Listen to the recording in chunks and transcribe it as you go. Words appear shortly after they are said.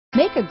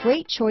Make a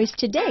great choice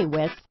today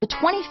with the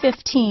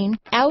 2015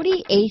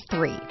 Audi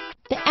A3.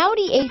 The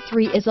Audi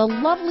A3 is a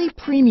lovely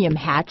premium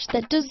hatch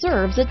that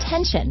deserves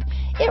attention.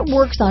 It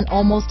works on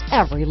almost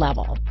every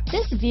level.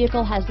 This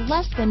vehicle has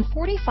less than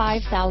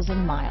 45,000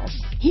 miles.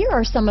 Here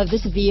are some of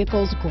this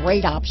vehicle's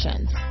great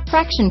options: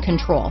 traction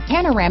control,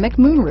 panoramic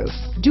moonroof,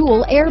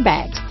 dual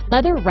airbags,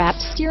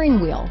 leather-wrapped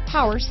steering wheel,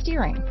 power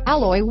steering,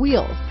 alloy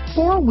wheels,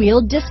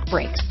 four-wheel disc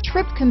brakes,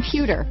 trip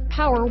computer,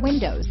 power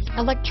windows,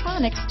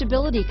 electronic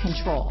stability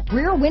control,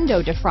 rear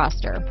window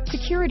defroster,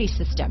 security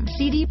system,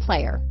 CD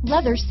player,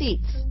 leather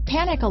seats,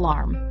 panic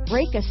alarm,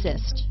 brake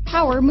assist,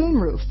 power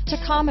moonroof,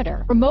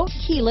 tachometer, remote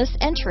keyless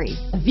entry.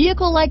 A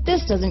vehicle like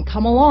this doesn't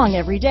come along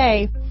every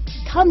day.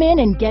 Come in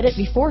and get it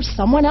before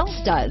someone else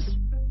does.